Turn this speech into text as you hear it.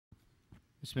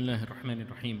بسم الله الرحمن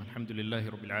الرحيم الحمد لله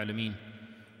رب العالمين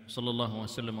صلى الله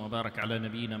وسلم وبارك على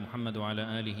نبينا محمد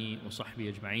وعلى آله وصحبه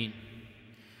أجمعين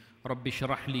رب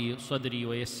اشرح لي صدري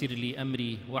ويسر لي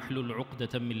أمري واحلل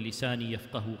عقدة من لساني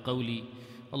يفقه قولي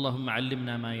اللهم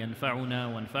علمنا ما ينفعنا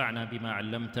وانفعنا بما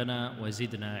علمتنا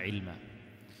وزدنا علما.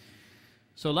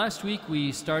 So last week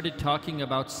we started talking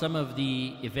about some of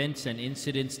the events and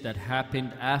incidents that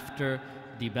happened after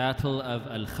the Battle of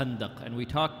Al-Khandaq, and we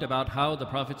talked about how the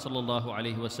Prophet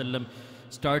ﷺ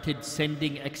started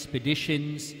sending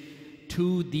expeditions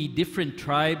to the different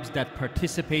tribes that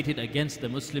participated against the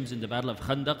Muslims in the Battle of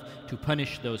Khandaq to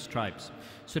punish those tribes.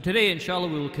 So today, inshallah,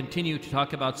 we will continue to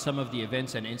talk about some of the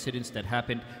events and incidents that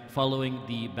happened following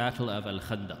the Battle of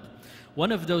Al-Khandaq.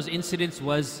 One of those incidents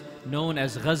was known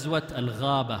as Ghazwat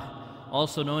Al-Ghabah,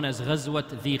 also known as Ghazwat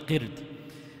Dhul-Qird.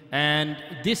 And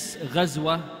this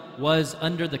Ghazwa was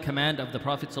under the command of the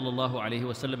Prophet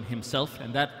ﷺ himself,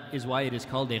 and that is why it is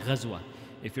called a Ghazwa.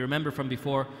 If you remember from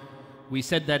before, we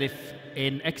said that if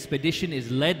an expedition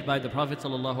is led by the Prophet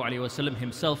ﷺ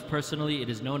himself personally, it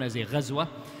is known as a Ghazwa.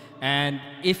 And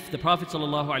if the Prophet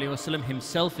ﷺ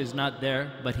himself is not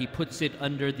there, but he puts it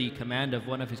under the command of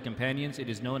one of his companions, it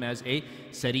is known as a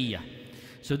Sariyah.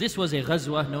 So this was a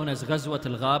Ghazwa known as Ghazwat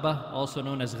Al-Ghabah, also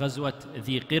known as Ghazwat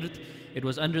Dhul-Qird. It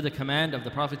was under the command of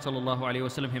the Prophet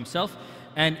ﷺ himself,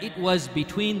 and it was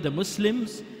between the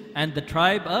Muslims and the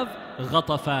tribe of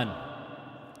Ghatafan.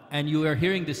 And you are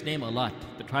hearing this name a lot,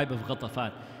 the tribe of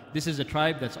Ghatafan. This is a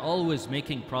tribe that's always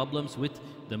making problems with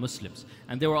the Muslims.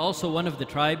 And they were also one of the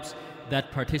tribes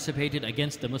that participated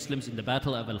against the Muslims in the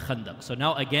Battle of Al-Khandaq. So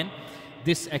now again,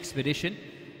 this expedition,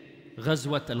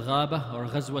 Ghazwat Al-Ghabah or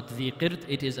Ghazwat Dhul-Qird,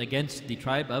 it is against the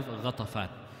tribe of Ghatafan.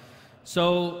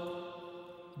 So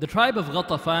the tribe of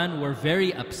Ghatafan were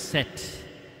very upset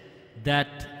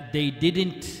that they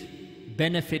didn't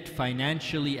benefit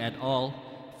financially at all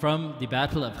from the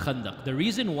Battle of Khandaq. The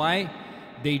reason why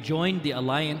they joined the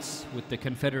alliance with the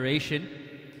Confederation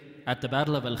at the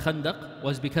Battle of Al-Khandaq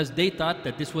was because they thought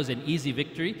that this was an easy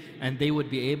victory and they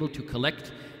would be able to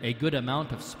collect a good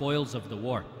amount of spoils of the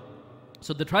war.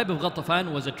 So the tribe of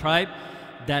Ghatafan was a tribe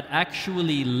that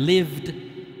actually lived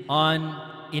on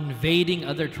invading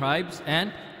other tribes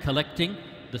and collecting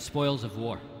the spoils of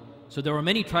war. So there were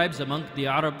many tribes among the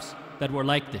Arabs that were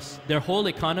like this. Their whole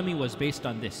economy was based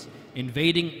on this,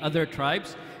 invading other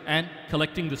tribes and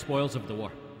collecting the spoils of the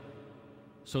war.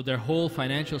 So their whole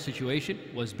financial situation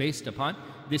was based upon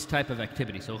this type of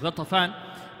activity. So Ghatafan,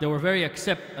 they were very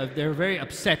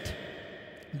upset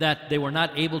that they were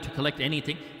not able to collect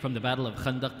anything from the Battle of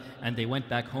Khandaq, and they went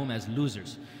back home as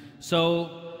losers.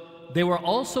 So they were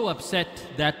also upset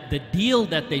that the deal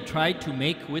that they tried to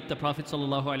make with the Prophet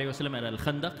ﷺ at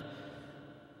Al-Khandaq,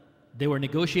 they were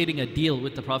negotiating a deal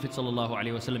with the Prophet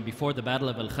ﷺ before the Battle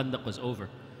of Al-Khandaq was over.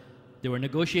 They were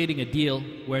negotiating a deal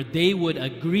where they would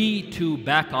agree to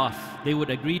back off. They would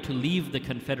agree to leave the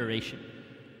Confederation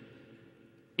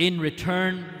in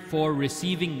return for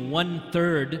receiving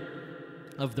 1/3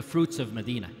 of the fruits of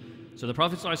Medina. So the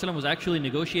Prophet ﷺ was actually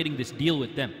negotiating this deal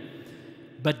with them.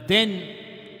 But then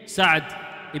Sa'd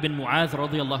ibn Mu'adh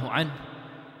radiyallahu anh,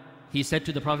 he said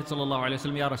to the Prophet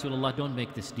ﷺ, Ya Rasulullah, don't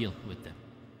make this deal with them.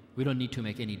 We don't need to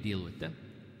make any deal with them.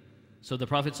 So the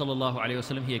Prophet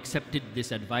ﷺ, he accepted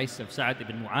this advice of Sa'd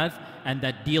ibn Mu'adh, and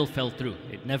that deal fell through.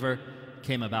 It never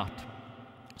came about.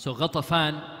 So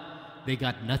Ghatafan, they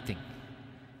got nothing.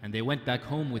 And they went back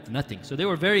home with nothing. So they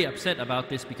were very upset about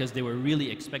this because they were really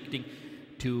expecting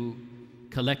to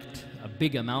collect a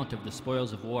big amount of the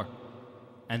spoils of war.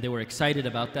 And they were excited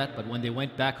about that, but when they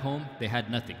went back home, they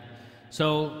had nothing.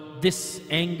 So this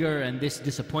anger and this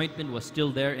disappointment was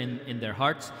still there in their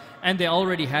hearts, and they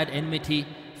already had enmity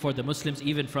for the Muslims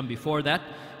even from before that,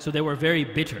 so they were very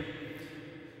bitter.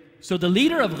 So the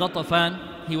leader of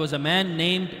Ghatafan, he was a man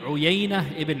named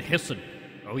Uyayna ibn Hisn.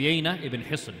 Uyayna ibn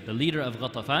Hisn, the leader of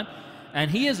Ghatafan, and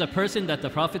he is a person that the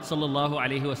Prophet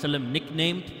ﷺ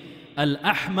nicknamed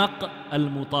Al-Ahmaq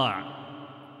Al-Muta'.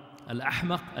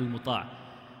 Al-Ahmaq Al-Muta'.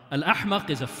 Al-Ahmaq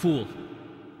is a fool,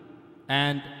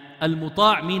 and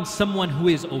Al-Muta' means someone who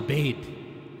is obeyed.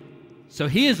 So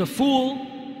he is a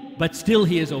fool, but still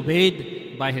he is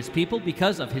obeyed by his people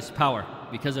because of his power,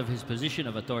 because of his position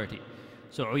of authority.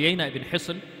 So Uyayna ibn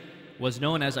Hisn was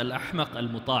known as Al-Ahmaq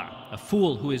Al-Muta', a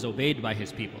fool who is obeyed by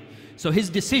his people. So his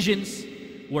decisions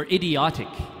were idiotic,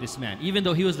 this man. Even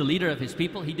though he was the leader of his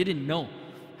people, he didn't know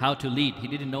how to lead, he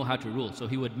didn't know how to rule, so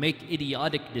he would make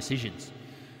idiotic decisions.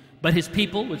 But his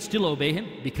people would still obey him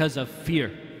because of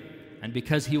fear and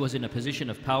because he was in a position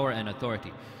of power and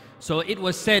authority. So it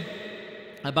was said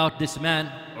about this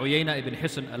man, Uyayna ibn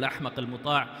Hisn al-Ahmaq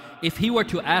al-Muta', if he were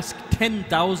to ask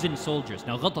 10,000 soldiers,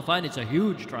 now Ghatafan is a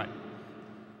huge tribe.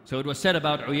 So it was said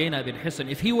about Uyayna ibn Hisn,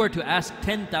 if he were to ask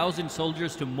 10,000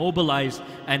 soldiers to mobilize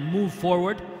and move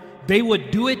forward, they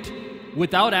would do it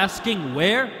without asking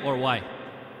where or why.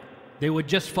 They would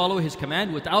just follow his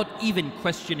command without even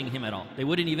questioning him at all. They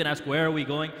wouldn't even ask, where are we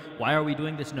going? Why are we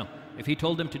doing this? No. If he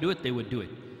told them to do it, they would do it.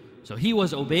 So he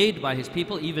was obeyed by his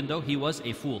people even though he was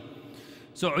a fool.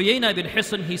 So Uyayna ibn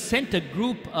Hisn, he sent a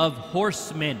group of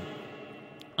horsemen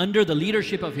under the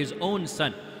leadership of his own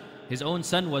son. His own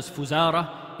son was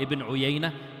Fuzara ibn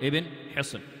Uyayna ibn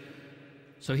Hisn.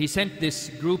 So he sent this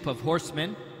group of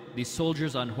horsemen, these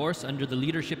soldiers on horse, under the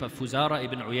leadership of Fuzara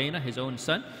ibn Uyayna, his own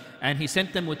son, and he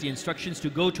sent them with the instructions to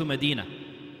go to Medina.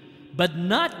 But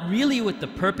not really with the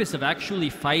purpose of actually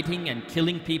fighting and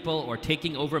killing people or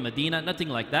taking over Medina, nothing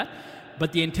like that.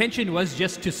 But the intention was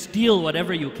just to steal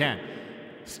whatever you can.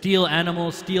 Steal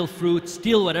animals, steal fruit,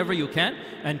 steal whatever you can,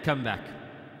 and come back.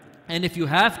 And if you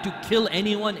have to kill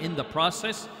anyone in the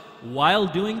process while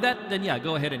doing that, then yeah,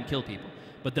 go ahead and kill people.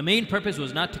 But the main purpose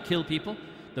was not to kill people.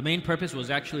 The main purpose was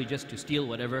actually just to steal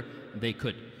whatever they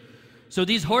could. So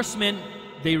these horsemen,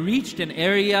 they reached an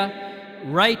area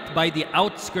right by the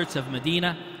outskirts of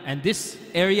Medina, and this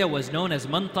area was known as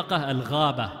Mantaqa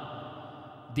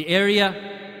Al-Ghabah, the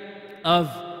area of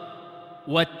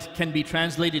what can be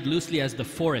translated loosely as the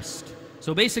forest.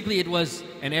 So basically it was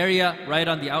an area right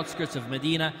on the outskirts of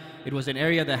Medina. It was an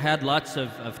area that had lots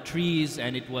of trees,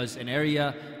 and it was an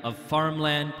area of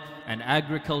farmland and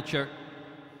agriculture.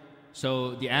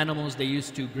 So the animals, they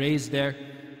used to graze there,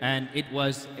 and it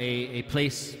was a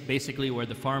place basically where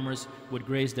the farmers would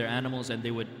graze their animals, and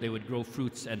they would grow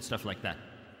fruits and stuff like that.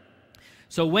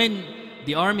 So when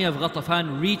the army of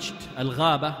Ghatafan reached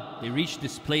Al-Ghabah, they reached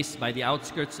this place by the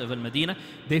outskirts of Al-Madinah,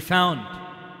 they found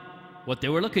what they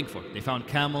were looking for. They found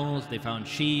camels, they found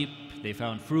sheep, they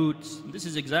found fruits. This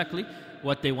is exactly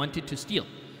what they wanted to steal.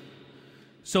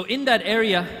 So in that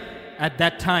area, at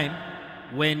that time,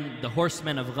 when the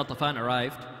horsemen of Ghatafan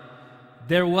arrived,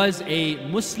 there was a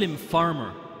Muslim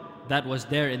farmer that was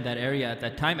there in that area at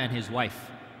that time, and his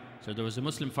wife. So there was a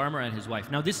Muslim farmer and his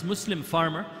wife. Now this Muslim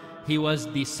farmer, he was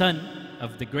the son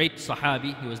of the great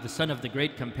Sahabi, he was the son of the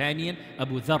great companion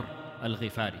Abu Dharr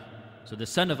al-Ghifari. So the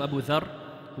son of Abu Dharr,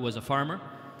 who was a farmer,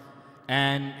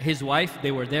 and his wife,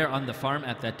 they were there on the farm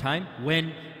at that time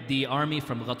when the army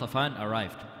from Ghatafan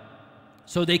arrived.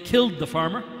 So they killed the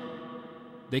farmer,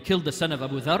 they killed the son of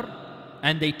Abu Dharr,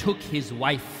 and they took his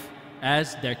wife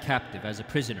as their captive, as a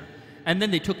prisoner. And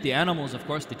then they took the animals, of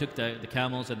course, they took the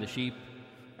camels and the sheep,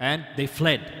 and they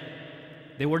fled.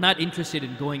 They were not interested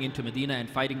in going into Medina and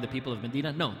fighting the people of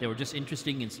Medina. No, they were just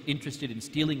interested in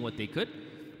stealing what they could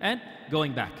and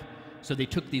going back. So they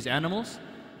took these animals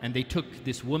and they took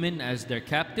this woman as their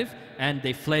captive, and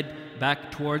they fled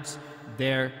back towards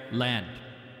their land.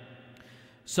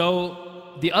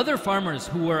 So the other farmers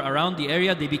who were around the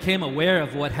area, they became aware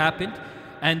of what happened,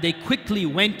 and they quickly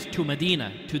went to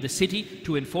Medina, to the city,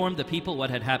 to inform the people what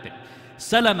had happened.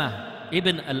 Salama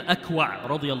ibn al-Akwa'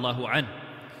 radiyallahu anhu,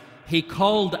 he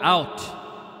called out,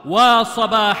 "Wa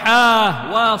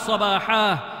sabaha, wa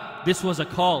sabaha." This was a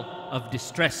call of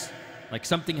distress, like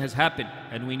something has happened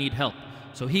and we need help.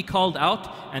 So he called out,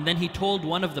 and then he told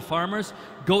one of the farmers,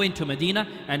 "Go into Medina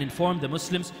and inform the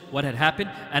Muslims what had happened,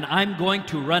 and I'm going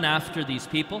to run after these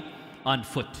people on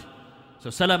foot." So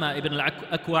Salama ibn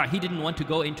al-Akwa', he didn't want to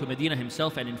go into Medina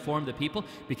himself and inform the people,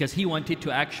 because he wanted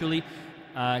to actually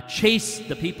chase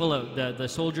the people, the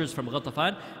soldiers from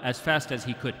Ghatafan, as fast as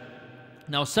he could.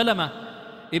 Now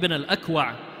Salama ibn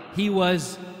al-Akwa', he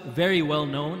was very well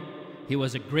known. He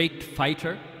was a great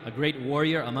fighter, a great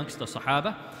warrior amongst the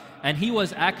Sahaba, and he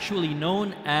was actually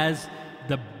known as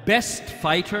the best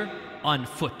fighter on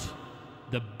foot,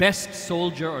 the best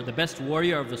soldier or the best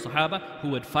warrior of the Sahaba who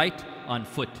would fight on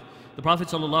foot. The Prophet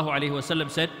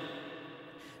ﷺ said,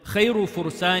 "خَيْرُ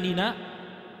فُرْسَانِنَا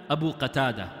أَبُو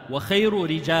قَتَادَةَ وَخَيْرُ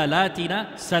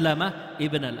رِجَالَاتِنَا سَلَمَ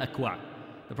ibn al-Akwa'."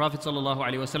 The Prophet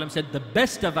ﷺ said, the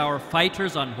best of our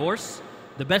fighters on horse,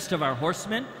 the best of our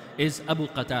horsemen is Abu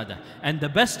Qatada. And the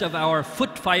best of our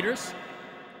foot fighters,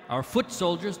 our foot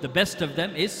soldiers, the best of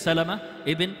them is Salama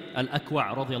ibn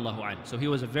al-Akwa' radiyallahu anhu. So he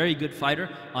was a very good fighter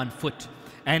on foot.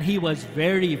 And he was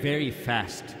very, very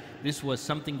fast. This was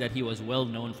something that he was well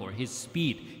known for, his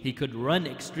speed. He could run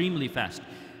extremely fast.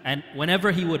 And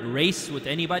whenever he would race with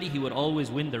anybody, he would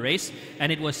always win the race.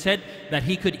 And it was said that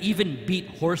he could even beat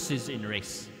horses in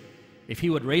race. If he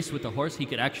would race with a horse, he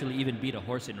could actually even beat a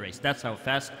horse in race. That's how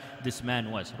fast this man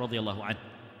was, radiyallahu anhu.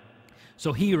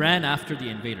 So he ran after the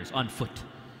invaders on foot.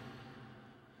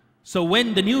 So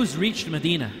when the news reached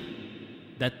Medina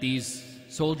that these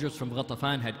soldiers from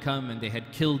Ghatafan had come and they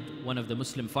had killed one of the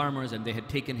Muslim farmers and they had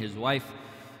taken his wife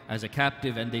as a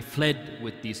captive and they fled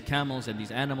with these camels and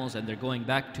these animals and they're going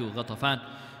back to Ghatafan.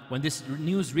 When this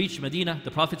news reached Medina,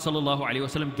 the Prophet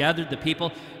ﷺ gathered the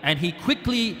people and he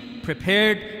quickly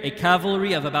prepared a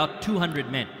cavalry of about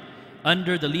 200 men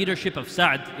under the leadership of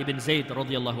Sa'd ibn Zayd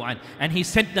radiallahu anhu. And he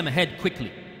sent them ahead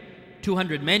quickly,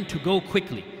 200 men to go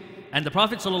quickly. And the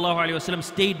Prophet ﷺ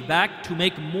stayed back to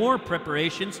make more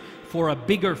preparations for a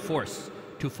bigger force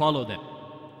to follow them.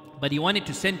 But he wanted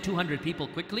to send 200 people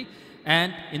quickly,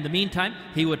 and in the meantime,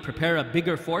 he would prepare a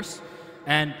bigger force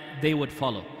and they would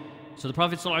follow. So the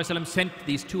Prophet ﷺ sent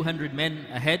these 200 men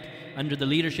ahead under the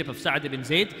leadership of Sa'd ibn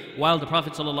Zayd, while the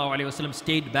Prophet ﷺ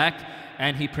stayed back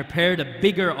and he prepared a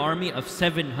bigger army of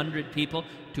 700 people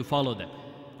to follow them.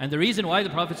 And the reason why the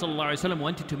Prophet ﷺ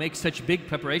wanted to make such big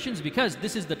preparations is because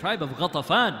this is the tribe of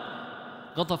Ghatafan.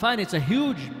 Ghatafan, it's a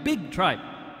huge, big tribe.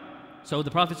 So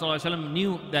the Prophet ﷺ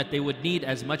knew that they would need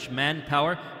as much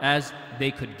manpower as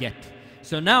they could get.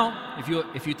 So now,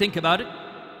 if you think about it,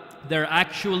 there are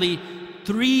actually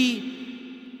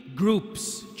 3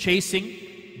 groups chasing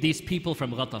these people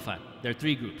from Ghatafan. There are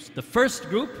 3 groups. The first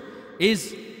group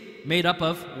is made up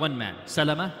of one man,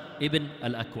 Salama ibn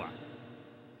al-Akwa.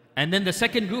 And then the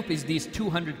second group is these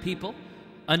 200 people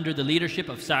under the leadership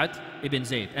of Sa'd ibn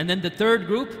Zayd. And then the third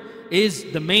group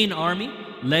is the main army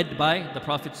led by the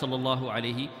Prophet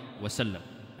ﷺ.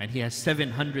 And he has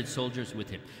 700 soldiers with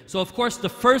him. So of course the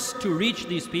first to reach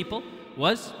these people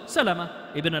was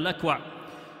Salama ibn al-Akwa.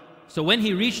 So when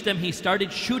he reached them, he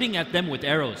started shooting at them with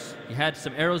arrows. He had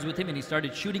some arrows with him and he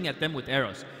started shooting at them with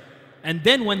arrows. And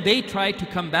then when they tried to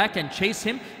come back and chase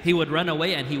him, he would run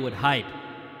away and he would hide.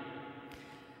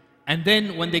 And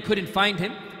then when they couldn't find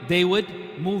him, they would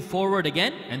move forward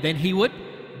again, and then he would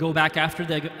go back after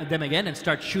them again and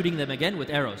start shooting them again with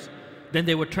arrows. Then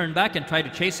they would turn back and try to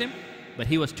chase him, but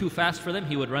he was too fast for them.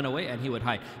 He would run away and he would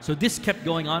hide. So this kept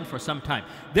going on for some time.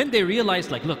 Then they realized,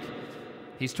 like, look,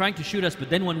 he's trying to shoot us, but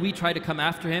then when we try to come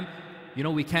after him,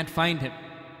 we can't find him.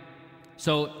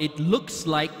 So it looks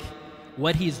like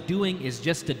what he's doing is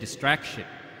just a distraction.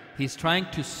 He's trying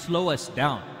to slow us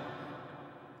down.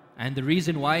 And the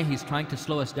reason why he's trying to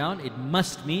slow us down, it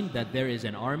must mean that there is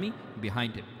an army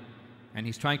behind him. And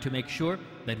he's trying to make sure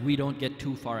that we don't get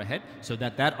too far ahead so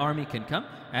that that army can come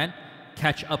and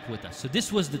catch up with us. So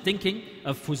this was the thinking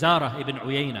of Fuzara ibn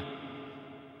Uyayna,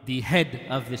 the head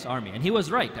of this army. And he was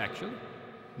right, actually.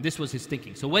 This was his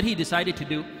thinking. So what he decided to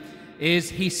do is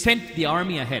he sent the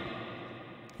army ahead.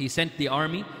 He sent the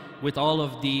army with all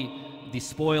of the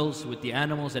spoils, with the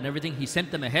animals and everything. He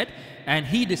sent them ahead, and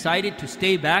he decided to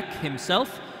stay back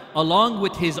himself along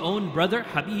with his own brother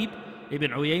Habib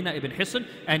ibn Uyayna ibn Hisn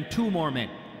and 2 more men.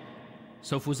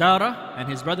 So Fuzara and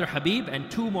his brother Habib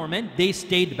and 2 more men, they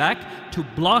stayed back to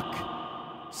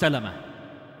block Salama,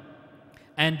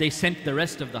 and they sent the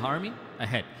rest of the army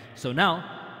ahead. So now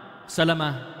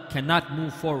Salama cannot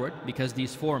move forward because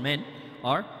these 4 men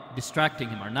are distracting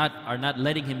him, are not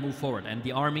letting him move forward, and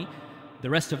the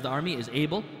rest of the army is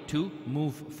able to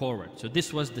move forward. So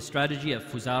this was the strategy of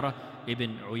Fuzara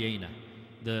ibn Uyayna,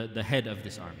 the head of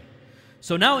this army.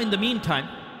 So now in the meantime,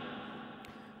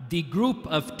 the group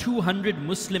of 200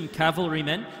 Muslim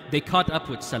cavalrymen, they caught up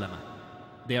with Salama.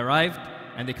 They arrived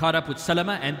and they caught up with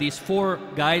Salama, and these 4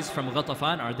 guys from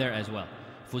Ghatafan are there as well.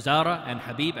 Fuzara and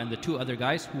Habib and the 2 other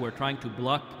guys who were trying to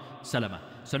block Salama.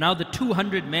 So now the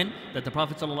 200 men that the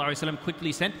Prophet ﷺ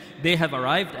quickly sent, they have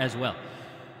arrived as well.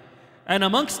 And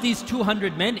amongst these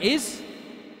 200 men is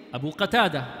Abu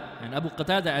Qatada. And Abu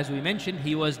Qatada, as we mentioned,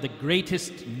 he was the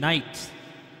greatest knight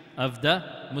of the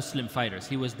Muslim fighters.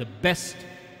 He was the best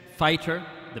fighter,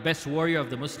 the best warrior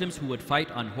of the Muslims who would fight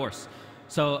on horse.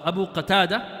 So Abu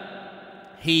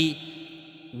Qatada,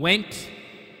 he went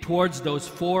towards those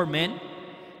 4 men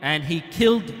and he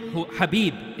killed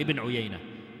Habib ibn Uyayna.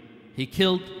 He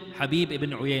killed Habib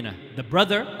ibn Uyayna, the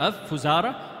brother of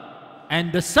Fuzara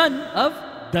and the son of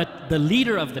the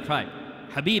leader of the tribe.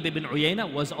 Habib ibn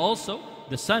Uyayna was also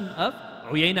the son of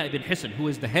Uyayna ibn Hisn, who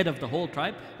is the head of the whole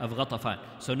tribe of Ghatafan.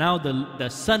 So now the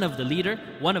son of the leader,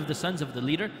 one of the sons of the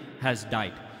leader, has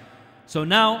died. So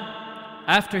now,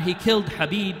 after he killed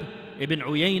Habib ibn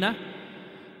Uyayna,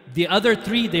 the other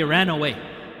 3, they ran away.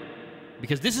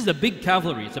 Because this is a big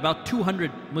cavalry, it's about 200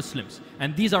 Muslims.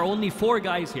 And these are only 4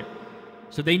 guys here.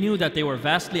 So they knew that they were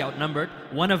vastly outnumbered.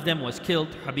 One of them was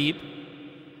killed, Habib.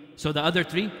 So the other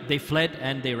 3, they fled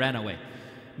and they ran away.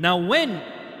 Now when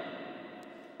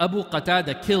Abu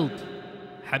Qatada killed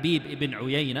Habib ibn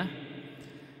Uyayna,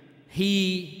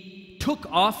 he took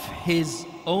off his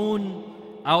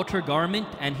own outer garment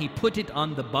and he put it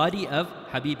on the body of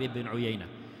Habib ibn Uyayna.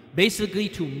 Basically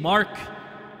to mark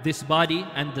this body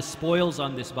and the spoils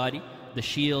on this body, the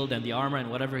shield and the armor and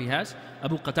whatever he has.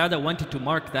 Abu Qatada wanted to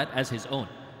mark that as his own.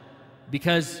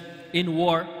 Because in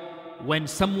war, when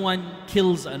someone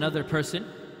kills another person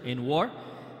in war,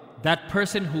 that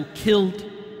person who killed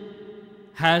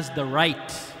has the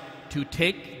right to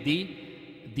take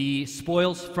the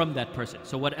spoils from that person.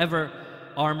 So whatever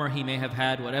armor he may have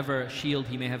had, whatever shield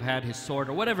he may have had, his sword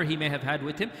or whatever he may have had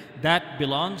with him, that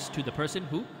belongs to the person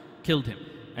who killed him.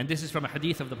 And this is from a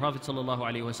hadith of the Prophet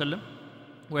ﷺ,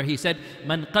 where he said,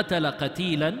 "Man qatala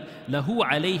qatilan lahu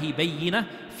alayhi bayyinah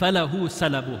falahu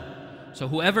salabuh." So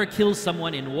whoever kills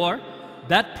someone in war,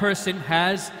 that person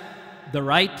has the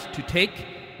right to take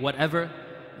whatever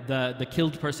the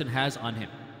killed person has on him.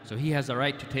 So he has the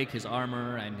right to take his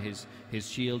armor and his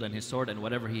shield and his sword and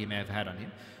whatever he may have had on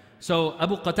him. So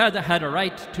Abu Qatada had a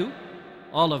right to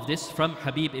all of this from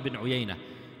Habib ibn Uyayna.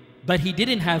 But he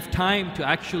didn't have time to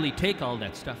actually take all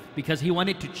that stuff because he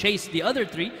wanted to chase the other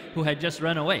three who had just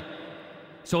run away.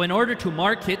 So in order to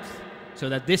mark it so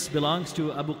that this belongs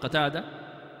to Abu Qatada,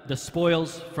 the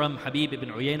spoils from Habib ibn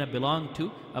Uyayna belong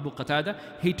to Abu Qatada,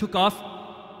 he took off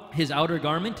his outer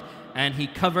garment and he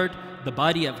covered the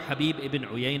body of Habib ibn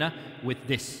Uyayna with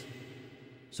this,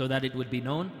 so that it would be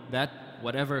known that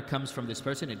whatever comes from this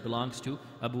person, it belongs to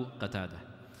Abu Qatada.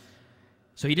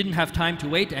 So he didn't have time to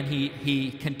wait, and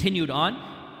he continued on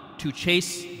to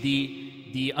chase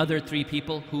the other three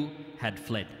people who had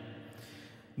fled.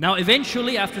 Now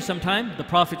eventually, after some time, the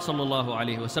Prophet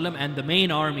ﷺ and the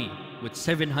main army with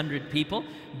 700 people,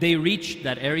 they reached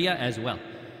that area as well.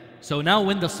 So now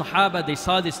when the Sahaba, they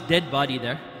saw this dead body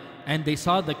there, and they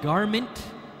saw the garment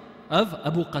of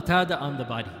Abu Qatada on the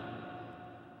body.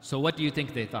 So what do you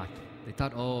think they thought? They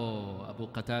thought, oh, Abu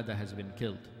Qatada has been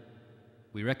killed.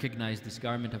 We recognize this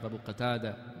garment of Abu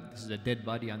Qatada. This is a dead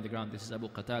body on the ground. This is Abu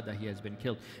Qatada. He has been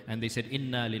killed. And they said,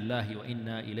 Inna lillahi wa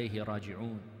inna ilayhi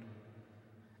raji'un.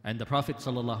 And the Prophet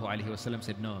ﷺ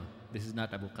said, no, this is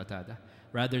not Abu Qatada.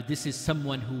 Rather, this is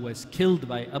someone who was killed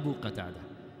by Abu Qatada.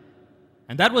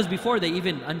 And that was before they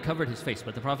even uncovered his face.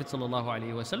 But the Prophet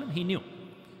ﷺ, he knew.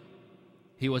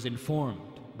 He was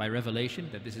informed by revelation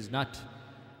that this is not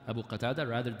Abu Qatada.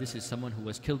 Rather, this is someone who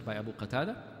was killed by Abu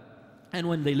Qatada. And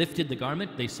when they lifted the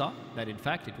garment, they saw that in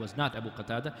fact it was not Abu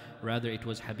Qatada, rather it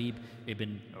was Habib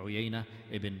ibn Uyayna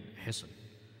ibn Hisn.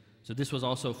 So this was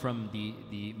also from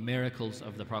the miracles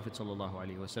of the Prophet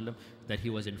ﷺ, that he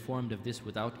was informed of this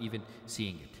without even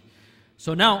seeing it.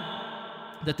 So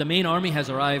now that the main army has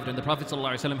arrived and the Prophet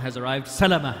ﷺ has arrived,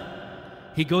 Salama,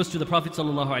 he goes to the Prophet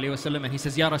ﷺ and he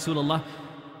says, Ya Rasulullah,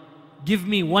 give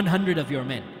me 100 of your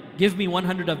men. Give me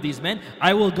 100 of these men.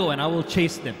 I will go and I will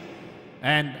chase them.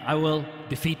 And I will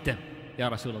defeat them, Ya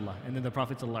Rasulullah. And then the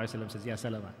Prophet ﷺ says, Ya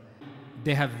Salama,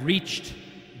 they have reached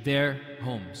their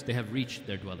homes, they have reached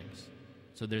their dwellings.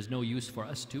 So there's no use for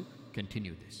us to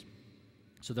continue this.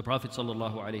 So the Prophet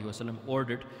ﷺ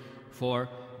ordered for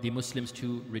the Muslims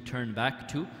to return back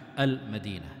to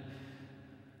Al-Madinah.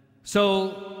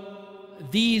 So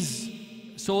these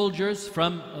soldiers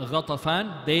from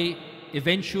Ghatafan, they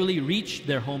eventually reached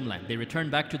their homeland. They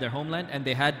returned back to their homeland and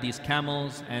they had these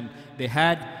camels and they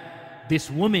had this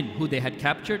woman who they had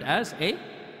captured as a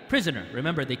prisoner.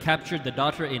 Remember, they captured the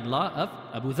daughter-in-law of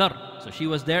Abu Dharr. So she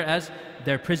was there as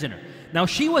their prisoner. Now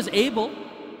she was able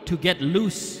to get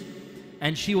loose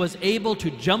and she was able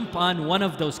to jump on one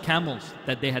of those camels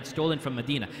that they had stolen from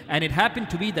Medina. And it happened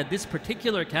to be that this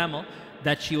particular camel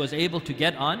that she was able to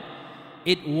get on,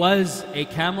 it was a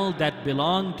camel that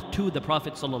belonged to the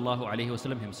Prophet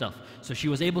ﷺ himself. So she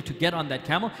was able to get on that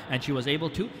camel and she was able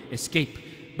to escape.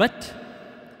 But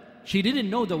she didn't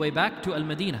know the way back to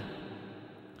Al-Madinah.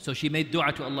 So she made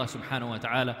dua to Allah subhanahu wa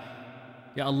ta'ala,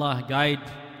 Ya Allah, guide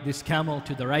this camel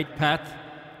to the right path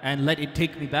and let it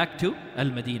take me back to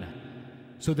Al-Madinah.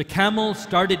 So the camel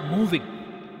started moving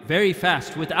very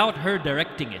fast without her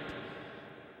directing it.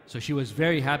 So she was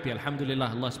very happy, alhamdulillah,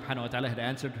 Allah subhanahu wa ta'ala had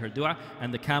answered her dua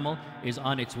and the camel is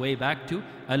on its way back to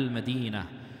Al-Madinah.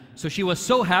 So she was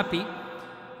so happy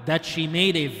that she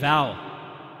made a vow.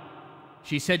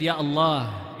 She said, Ya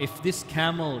Allah, if this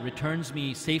camel returns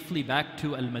me safely back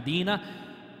to Al-Madinah,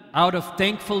 out of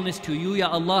thankfulness to you, Ya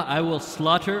Allah, I will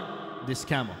slaughter this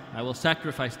camel. I will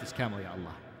sacrifice this camel, Ya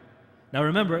Allah. Now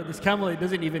remember, this camel, it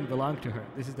doesn't even belong to her.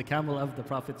 This is the camel of the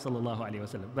Prophet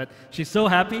ﷺ. But she's so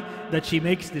happy that she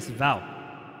makes this vow.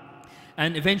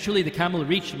 And eventually the camel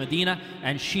reached Medina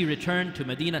and she returned to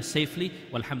Medina safely,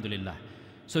 walhamdulillah.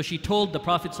 So she told the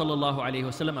Prophet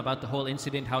ﷺ about the whole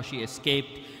incident, how she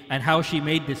escaped and how she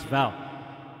made this vow.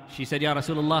 she said, Ya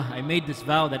Rasulullah, I made this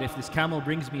vow that if this camel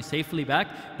brings me safely back,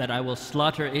 that I will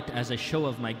slaughter it as a show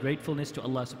of my gratefulness to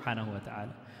Allah subhanahu wa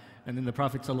ta'ala. And then the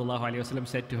Prophet sallallahu alaihi wasallam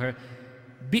said to her,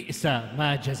 Bi'sa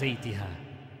ma jazaytiha.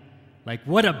 Like,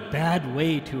 what a bad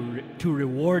way to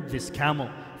reward this camel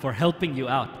for helping you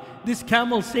out. This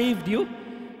camel saved you,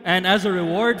 and as a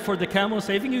reward for the camel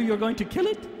saving you, you're going to kill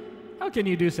it? How can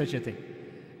you do such a thing?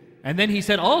 And then he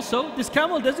said also, this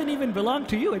camel doesn't even belong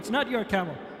to you. It's not your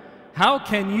camel. How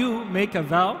can you make a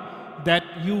vow that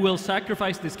you will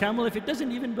sacrifice this camel if it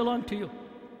doesn't even belong to you?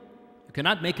 You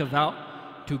cannot make a vow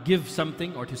to give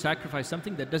something or to sacrifice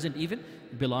something that doesn't even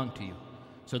belong to you.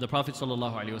 So the Prophet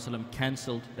ﷺ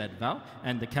cancelled that vow,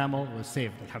 and the camel was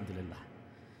saved, alhamdulillah.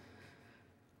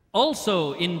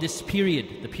 Also in this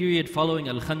period, the period following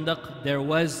Al-Khandaq, there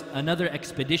was another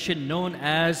expedition known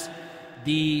as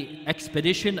the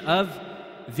expedition of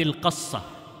Dhul-Qassah.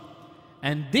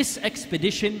 And this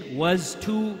expedition was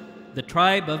to the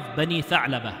tribe of Bani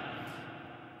Tha'labah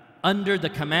under the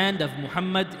command of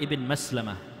Muhammad ibn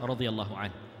Maslama radiyallahu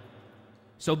anhu.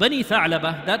 So Bani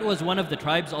Tha'labah, that was one of the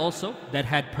tribes also that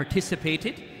had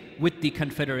participated with the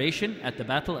confederation at the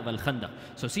battle of Al-Khandaq.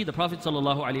 So see, the Prophet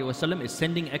ﷺ is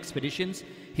sending expeditions.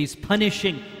 He's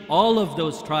punishing all of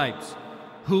those tribes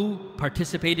who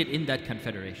participated in that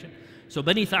confederation. So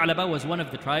Bani Tha'labah was one of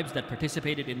the tribes that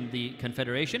participated in the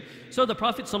confederation. So the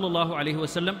Prophet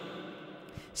ﷺ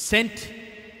sent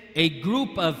a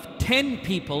group of 10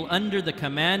 people under the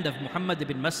command of Muhammad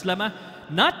ibn Maslama,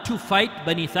 not to fight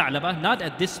Bani Tha'labah, not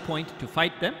at this point to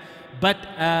fight them, but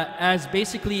as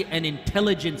basically an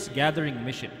intelligence gathering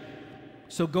mission.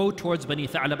 So go towards Bani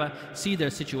Tha'labah, see their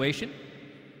situation,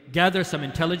 gather some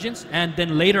intelligence, and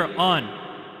then later on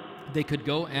they could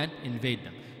go and invade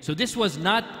them. So this was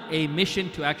not a mission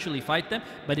to actually fight them,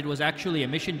 but it was actually a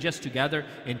mission just to gather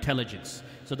intelligence.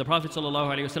 So the Prophet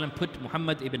ﷺ put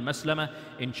Muhammad ibn Maslama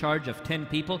in charge of 10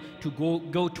 people to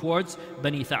go towards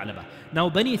Bani Tha'labah. Now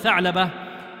Bani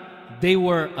Tha'labah, they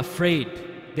were afraid.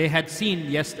 They had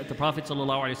seen, yes, that the Prophet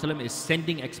ﷺ is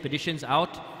sending expeditions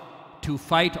out to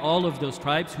fight all of those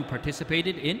tribes who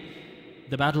participated in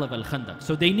the Battle of Al-Khandaq.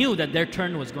 So they knew that their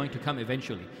turn was going to come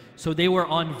eventually. So they were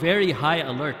on very high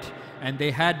alert, and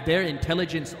they had their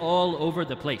intelligence all over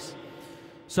the place.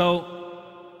 So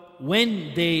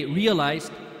when they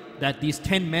realized that these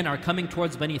 10 men are coming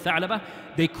towards Bani Tha'labah,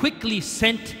 they quickly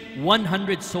sent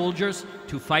 100 soldiers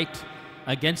to fight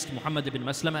against Muhammad ibn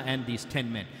Maslama and these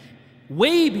 10 men,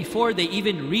 way before they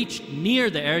even reached near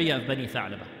the area of Bani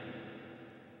Tha'labah.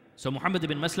 So Muhammad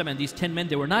ibn Maslama and these 10 men,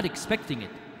 they were not expecting it,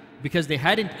 because they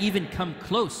hadn't even come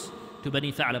close to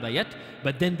Bani Tha'labah yet.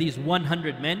 But then these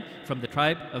 100 men from the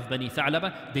tribe of Bani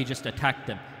Tha'labah, they just attacked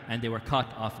them, and they were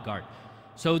caught off guard.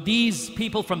 So these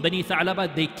people from Bani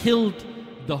Tha'labah, they killed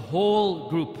the whole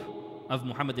group of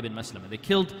Muhammad ibn Maslama. They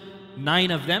killed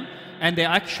 9 of them, and they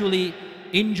actually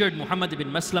injured Muhammad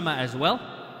ibn Maslama as well,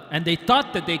 and they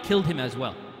thought that they killed him as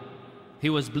well. He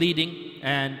was bleeding,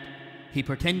 and he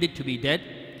pretended to be dead,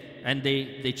 and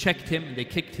they checked him, and they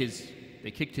kicked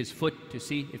his foot to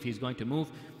see if he's going to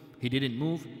move. He didn't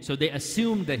move, so they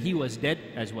assumed that he was dead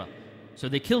as well. So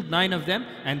they killed 9 of them,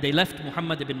 and they left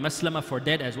Muhammad ibn Maslama for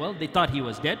dead as well. They thought he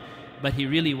was dead, but he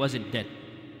really wasn't dead.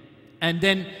 And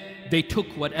then they took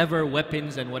whatever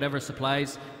weapons and whatever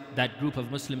supplies that group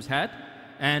of Muslims had,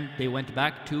 and they went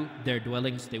back to their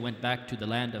dwellings. They went back to the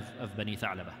land of Bani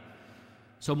Tha'labah.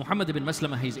 So Muhammad ibn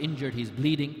Maslama, he's injured, he's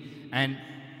bleeding, and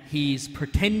he's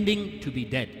pretending to be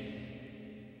dead,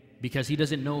 because he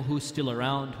doesn't know who's still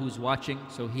around, who's watching,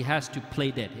 so he has to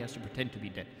play dead. He has to pretend to be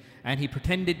dead. And he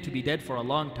pretended to be dead for a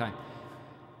long time.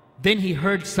 Then he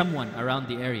heard someone around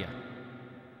the area.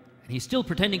 And he's still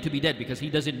pretending to be dead because he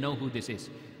doesn't know who this is.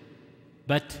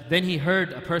 But then he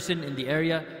heard a person in the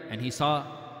area, and he saw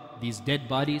these dead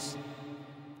bodies.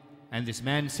 And this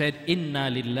man said, Inna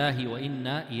lillahi wa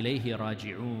inna ilayhi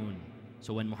raji'un.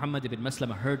 So when Muhammad ibn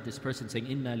Maslama heard this person saying,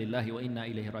 Inna lillahi wa inna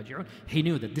ilayhi raji'un, he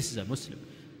knew that this is a Muslim.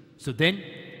 So then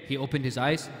he opened his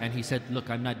eyes and he said, look,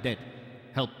 I'm not dead.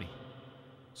 Help me.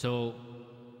 So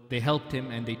they helped him,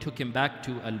 and they took him back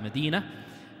to Al-Madinah,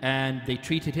 and they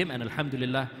treated him, and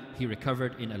alhamdulillah, he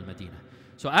recovered in Al-Madinah.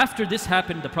 So after this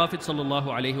happened, the Prophet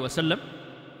ﷺ,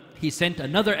 he sent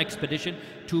another expedition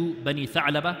to Bani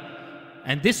Tha'labah,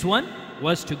 and this one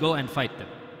was to go and fight them.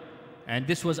 And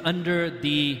this was under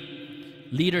the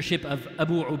leadership of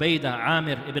Abu Ubaidah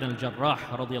Amir ibn al-Jarrah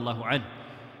radiyallahu anhu.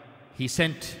 He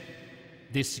sent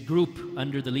this group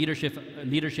under the leadership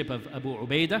of Abu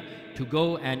Ubaidah to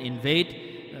go and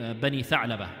invade Bani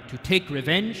Tha'labah, to take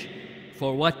revenge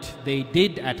for what they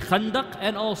did at Khandaq,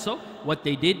 and also what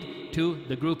they did to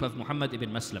the group of Muhammad ibn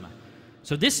Maslama.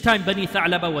 So this time Bani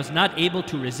Tha'laba was not able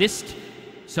to resist,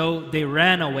 so they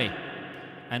ran away.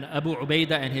 And Abu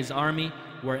Ubaidah and his army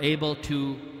were able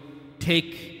to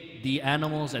take the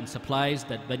animals and supplies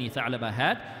that Bani Tha'laba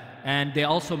had, and they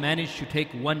also managed to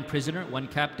take one prisoner, one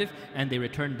captive, and they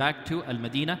returned back to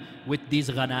Al-Madinah with these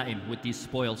ghanaim, with these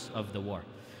spoils of the war.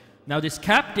 Now this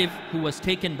captive who was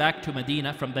taken back to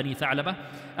Medina from Bani Tha'laba,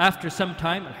 after some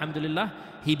time, alhamdulillah,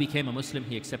 he became a Muslim,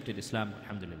 he accepted Islam,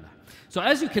 alhamdulillah. So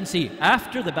as you can see,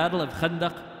 after the Battle of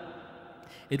Khandaq,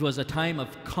 it was a time of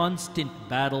constant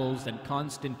battles and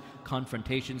constant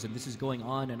confrontations, and this is going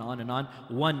on and on and on,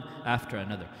 one after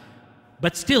another.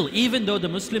 But still, even though the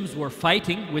Muslims were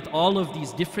fighting with all of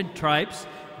these different tribes,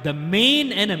 the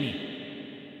main enemy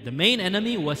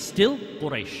was still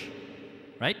Quraysh,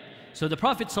 right? So the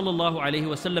Prophet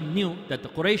ﷺ knew that the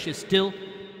Quraysh is still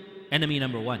enemy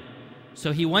number one.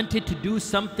 So he wanted to do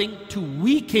something to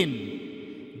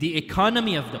weaken the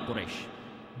economy of the Quraysh,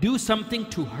 do something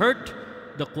to hurt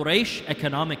the Quraysh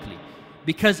economically.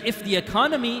 Because if the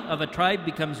economy of a tribe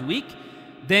becomes weak,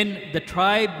 then the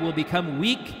tribe will become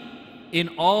weak in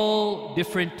all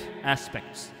different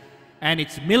aspects, and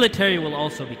its military will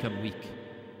also become weak.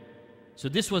 So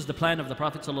this was the plan of the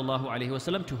Prophet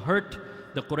ﷺ to hurt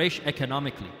the Quraysh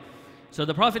economically. So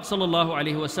the Prophet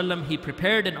ﷺ, he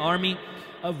prepared an army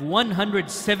of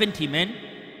 170 men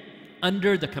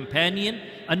under the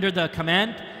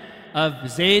command of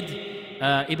Zayd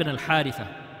ibn al-Haritha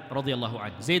radiyallahu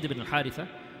anhu. Zayd ibn al-Haritha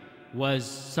was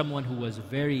someone who was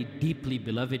very deeply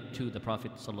beloved to the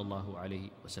Prophet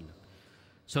ﷺ.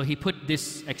 So he put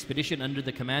this expedition under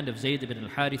the command of Zayd ibn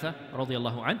al-Haritha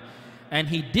radiyallahu anhu, and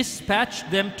he dispatched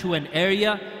them to an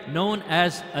area known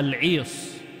as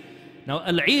Al-Ees. Now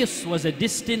Al-Ees was a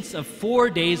distance of 4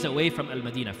 days away from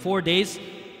Al-Madinah, 4 days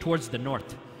towards the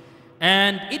north.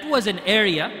 And it was an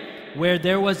area where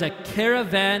there was a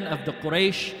caravan of the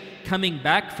Quraysh coming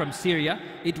back from Syria.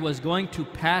 It was going to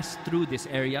pass through this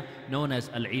area known as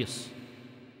Al-Ees.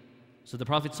 So the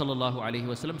Prophet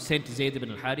ﷺ sent Zayd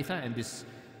ibn al-Haritha and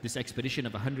this expedition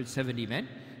of 170 men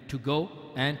to go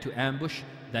and to ambush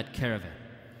that caravan.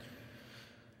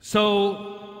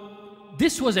 So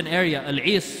this was an area,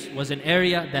 Al-Ees was an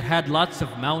area that had lots of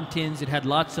mountains, it had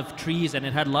lots of trees, and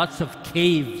it had lots of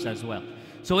caves as well.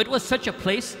 So it was such a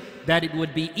place that it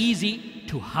would be easy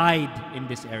to hide in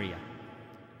this area.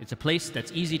 It's a place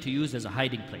that's easy to use as a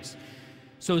hiding place.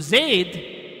 So Zayd,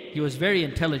 he was very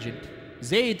intelligent.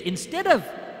 Zayd, instead of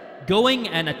going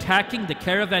and attacking the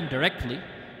caravan directly,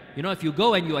 you know, if you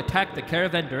go and you attack the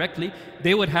caravan directly,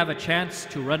 they would have a chance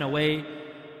to run away.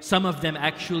 Some of them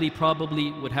actually probably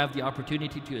would have the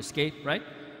opportunity to escape, right?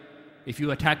 If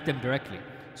you attack them directly.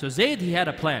 So Zayd, he had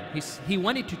a plan. He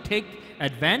wanted to take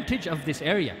advantage of this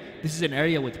area. This is an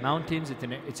area with mountains,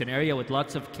 it's an area with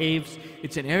lots of caves,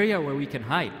 it's an area where we can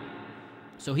hide.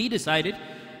 So he decided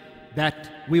that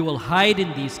we will hide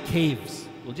in these caves.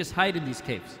 We'll just hide in these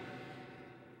caves.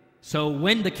 So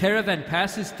when the caravan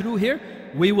passes through here,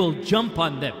 we will jump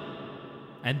on them,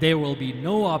 and there will be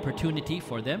no opportunity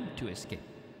for them to escape.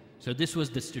 So this was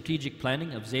the strategic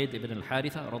planning of Zayd ibn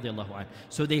al-Haritha radiyallahu anhu.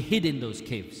 So they hid in those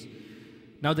caves.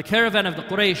 Now the caravan of the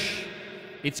Quraysh,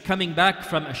 it's coming back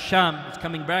from Asham, it's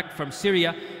coming back from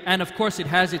Syria, and of course it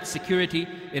has its security.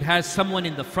 It has someone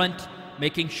in the front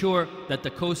making sure that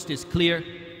the coast is clear,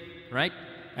 right?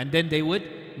 And then they would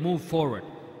move forward.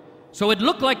 So it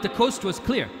looked like the coast was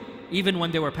clear. Even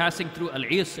when they were passing through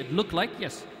Al-Ees, it looked like,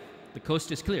 yes, the coast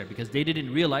is clear, because they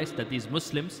didn't realize that these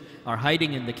Muslims are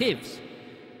hiding in the caves.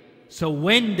 So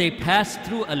when they passed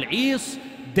through Al-Ees,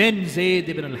 then Zayd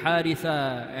ibn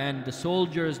al-Haritha and the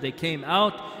soldiers, they came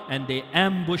out and they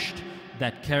ambushed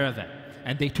that caravan.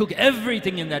 And they took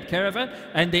everything in that caravan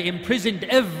and they imprisoned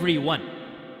everyone.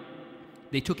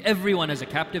 They took everyone as a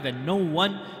captive and no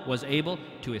one was able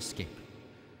to escape.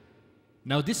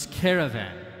 Now this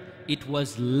caravan, it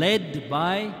was led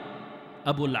by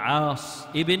Al-Ees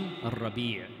ibn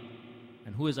al-Rabi'.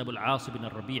 And who is Al-Ees ibn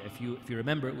al-Rabi'? If you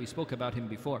remember, we spoke about him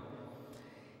before.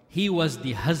 He was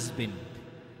the husband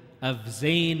of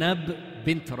Zainab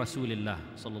bint Rasulullah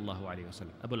sallallahu alayhi wa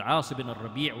sallam. Al-Ees ibn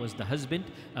al-Rabi' was the husband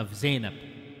of Zainab,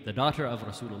 the daughter of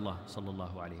Rasulullah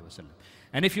sallallahu alayhi wa sallam.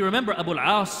 And if you remember,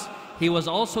 Al-Ees, he was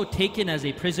also taken as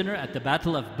a prisoner at the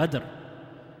Battle of Badr.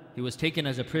 He was taken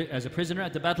as a prisoner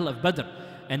at the Battle of Badr.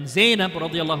 And Zainab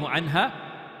radiyallahu anha,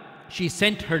 she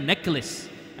sent her necklace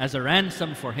as a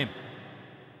ransom for him.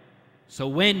 So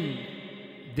when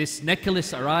this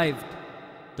necklace arrived,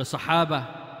 the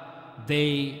Sahaba,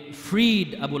 they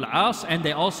freed Al-Ees and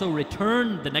they also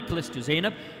returned the necklace to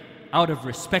Zainab out of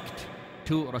respect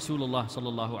to Rasulullah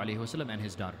sallallahu alaihi wasallam and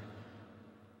his daughter.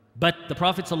 But the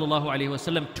Prophet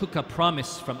ﷺ took a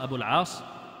promise from Abu al-As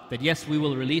that yes, we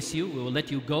will release you, we will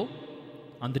let you go.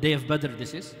 On the day of Badr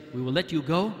this is, we will let you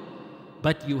go,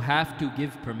 but you have to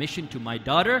give permission to my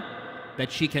daughter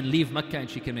that she can leave Mecca and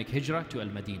she can make hijrah to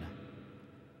Al-Madinah.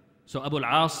 So Abu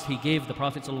al-As, he gave the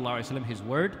Prophet ﷺ his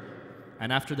word,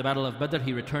 and after the Battle of Badr,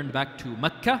 he returned back to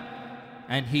Mecca,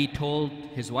 and he told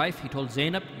his wife, he told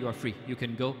Zainab, you are free, you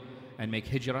can go and make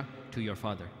hijrah to your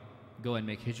father. Go and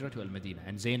make hijrah to Al-Madinah.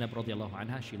 And Zainab radiallahu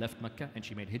anha, she left Mecca and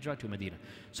she made hijrah to Medina.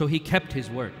 So he kept his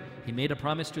word. He made a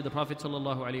promise to the Prophet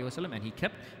ﷺ and he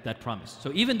kept that promise.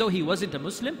 So even though he wasn't a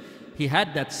Muslim, he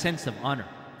had that sense of honor,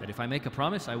 that if I make a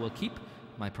promise, I will keep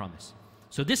my promise.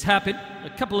 So this happened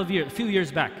a few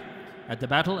years back at the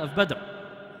Battle of Badr.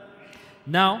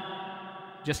 Now,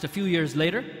 just a few years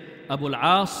later, Abu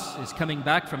al-As is coming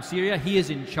back from Syria. He is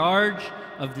in charge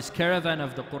of this caravan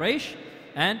of the Quraysh,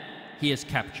 and he is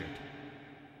captured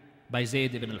by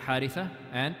Zayd ibn al-Haritha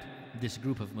and this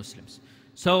group of Muslims.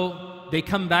 So they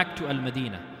come back to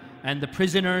Al-Madinah, and the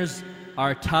prisoners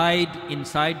are tied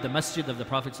inside the masjid of the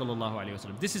Prophet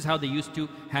ﷺ. This is how they used to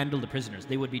handle the prisoners.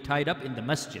 They would be tied up in the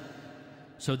masjid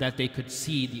so that they could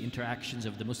see the interactions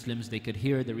of the Muslims, they could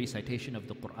hear the recitation of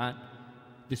the Quran.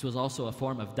 This was also a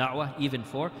form of da'wah even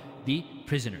for the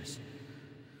prisoners.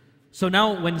 So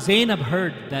now when Zainab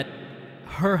heard that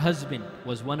her husband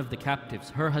was one of the captives,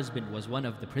 her husband was one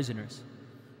of the prisoners,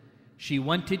 she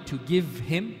wanted to give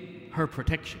him her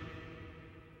protection.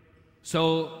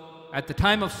 So at the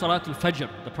time of Salatul Fajr,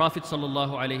 the Prophet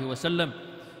ﷺ,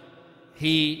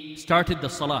 he started the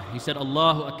Salah. He said,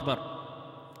 Allahu Akbar.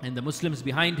 And the Muslims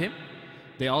behind him,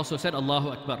 they also said, Allahu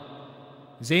Akbar.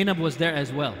 Zainab was there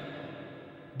as well.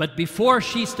 But before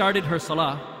she started her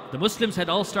Salah, the Muslims had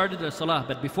all started their Salah,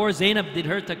 but before Zainab did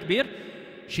her takbir,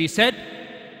 she said,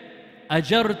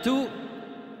 Ajartu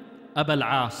Abu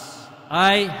al-As.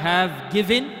 I have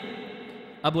given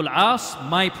Abu al-As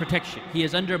my protection. He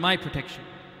is under my protection.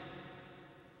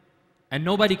 And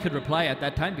nobody could reply at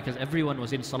that time because everyone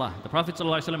was in Salah. The Prophet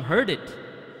ﷺ heard it.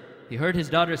 He heard his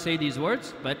daughter say these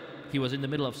words, but he was in the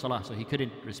middle of Salah, so he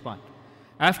couldn't respond.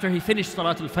 After he finished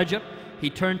Salatul Fajr, he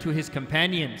turned to his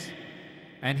companions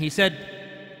and he said,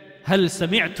 Hal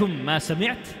sami'tum ma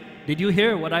sami't? Did you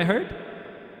hear what I heard?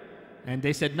 And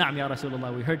they said, Na'am ya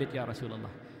Rasulullah, we heard it ya Rasulullah.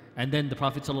 And then the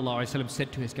Prophet ﷺ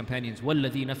said to his companions,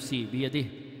 Walladhi nafsi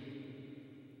biyadih,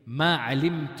 ma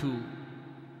alimtu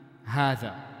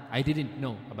hadha. I didn't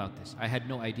know about this. I had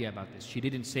no idea about this. She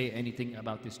didn't say anything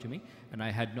about this to me, and I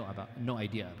had no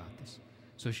idea about this.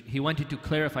 So he wanted to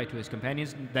clarify to his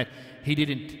companions that he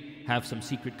didn't have some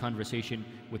secret conversation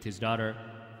with his daughter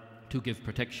to give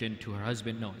protection to her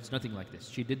husband. No, it's nothing like this.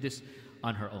 She did this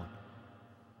on her own.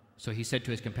 So he said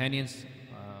to his companions,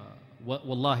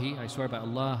 Wallahi, I swear by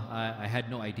Allah, I had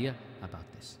no idea about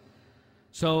this.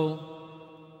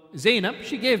 So Zainab,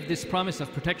 she gave this promise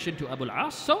of protection to Abu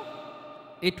al-As, so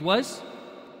it was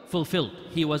fulfilled.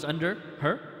 He was under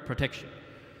her protection.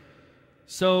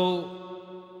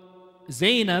 So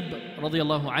Zainab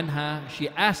radiallahu anha, she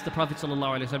asked the Prophet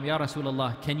sallallahu alaihi wasallam, Ya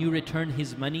Rasulullah, can you return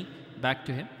his money back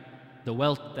to him? The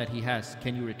wealth that he has,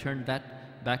 can you return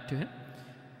that back to him?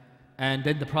 And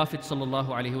then the Prophet sallallahu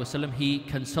alaihi wasallam, he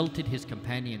consulted his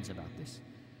companions about this.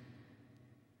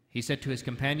 He said to his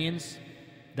companions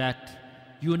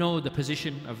that, you know the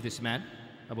position of this man,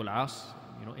 Abu al-As,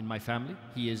 in my family.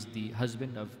 He is the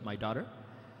husband of my daughter.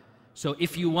 So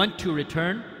if you want to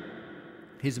return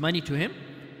his money to him,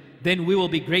 then we will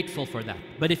be grateful for that.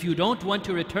 But if you don't want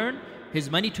to return his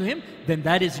money to him, then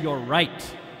that is your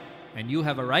right. And you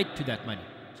have a right to that money.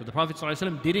 So the Prophet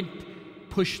ﷺ didn't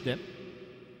push them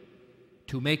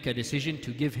to make a decision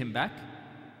to give him back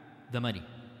the money.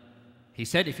 He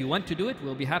said, if you want to do it,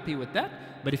 we'll be happy with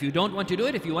that. But if you don't want to do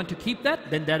it, if you want to keep that,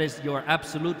 then that is your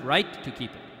absolute right to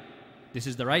keep it. This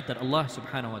is the right that Allah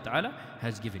subhanahu wa ta'ala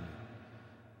has given you.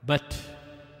 But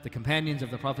the companions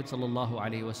of the Prophet sallallahu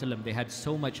alaihi wasallam, they had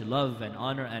so much love and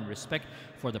honor and respect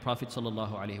for the Prophet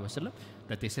sallallahu alaihi wasallam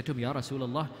that they said to him, Ya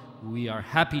Rasulullah, we are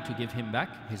happy to give him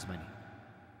back his money.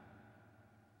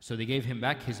 So they gave him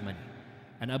back his money.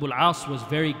 And Abu al-As was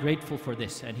very grateful for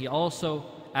this. And he also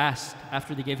asked,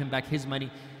 after they gave him back his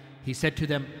money, he said to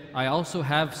them, I also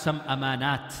have some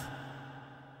amanat,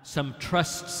 some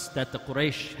trusts that the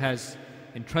Quraysh has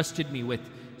entrusted me with.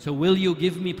 So will you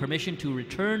give me permission to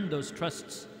return those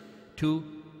trusts to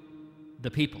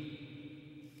the people?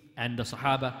 And the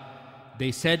Sahaba,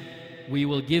 they said, we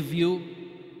will give you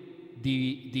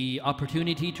the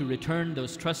opportunity to return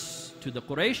those trusts to the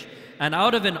Quraysh. And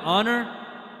out of an honor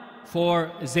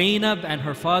for Zainab and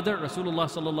her father, Rasulullah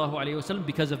sallallahu alaihi wasallam,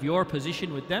 because of your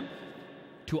position with them,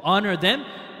 To honor them,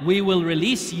 we will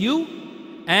release you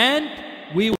and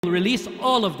we will release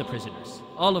all of the prisoners.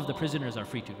 All of the prisoners are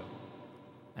free to go.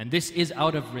 And this is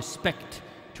out of respect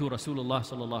to Rasulullah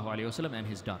sallallahu alaihi wasallam and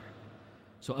his daughter.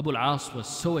 So Abu al-As was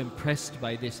so impressed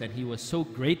by this, and he was so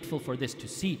grateful for this, to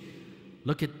see,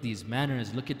 look at these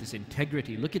manners, look at this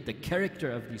integrity, look at the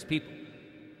character of these people.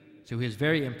 So he was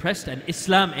very impressed, and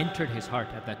Islam entered his heart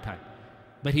at that time.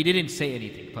 But he didn't say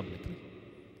anything publicly.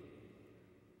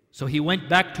 So he went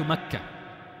back to Mecca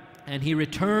and he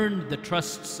returned the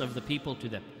trusts of the people to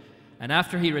them. And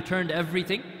after he returned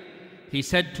everything, he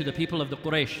said to the people of the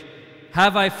Quraysh,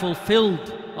 have I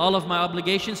fulfilled all of my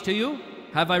obligations to you?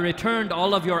 Have I returned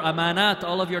all of your amanat,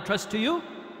 all of your trust to you?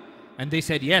 And they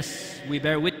said, yes, we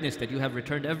bear witness that you have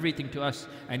returned everything to us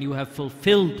and you have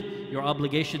fulfilled your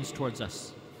obligations towards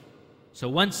us. So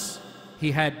once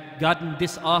he had gotten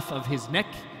this off of his neck,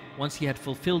 once he had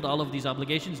fulfilled all of these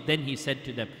obligations, then he said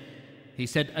to them, he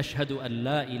said, Ashhadu an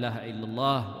la ilaha illallah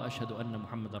wa ashhadu anna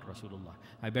Muhammadan Rasulullah.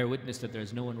 I bear witness that there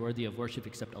is no one worthy of worship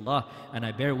except Allah, and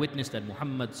I bear witness that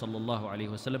Muhammad sallallahu alaihi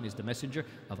wasallam is the messenger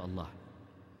of Allah.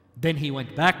 Then he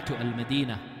went back to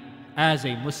Al-Madinah as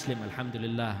a Muslim,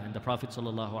 alhamdulillah, and the Prophet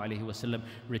sallallahu alaihi wasallam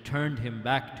returned him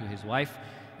back to his wife,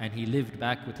 and he lived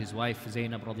back with his wife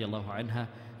Zainab radiallahu anha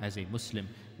as a Muslim,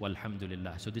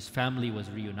 walhamdulillah. So this family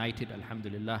was reunited,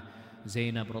 alhamdulillah.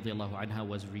 Zainab radiallahu anha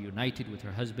was reunited with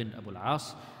her husband Abu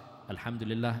al-As,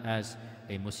 alhamdulillah, as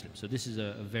a Muslim. So this is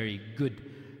a very good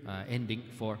ending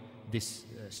for this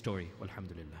story,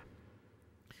 alhamdulillah.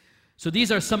 So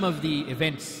these are some of the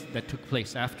events that took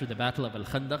place after the Battle of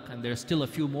Al-Khandaq, and there are still a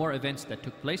few more events that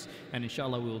took place, and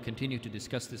inshallah we will continue to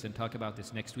discuss this and talk about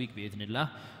this next week, bi'idhnillah.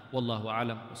 Wallahu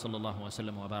a'lam, wa sallallahu wa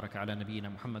sallam wa baraka ala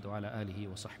nabiyyina Muhammad wa ala alihi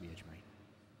wa sahbihi ajma'in.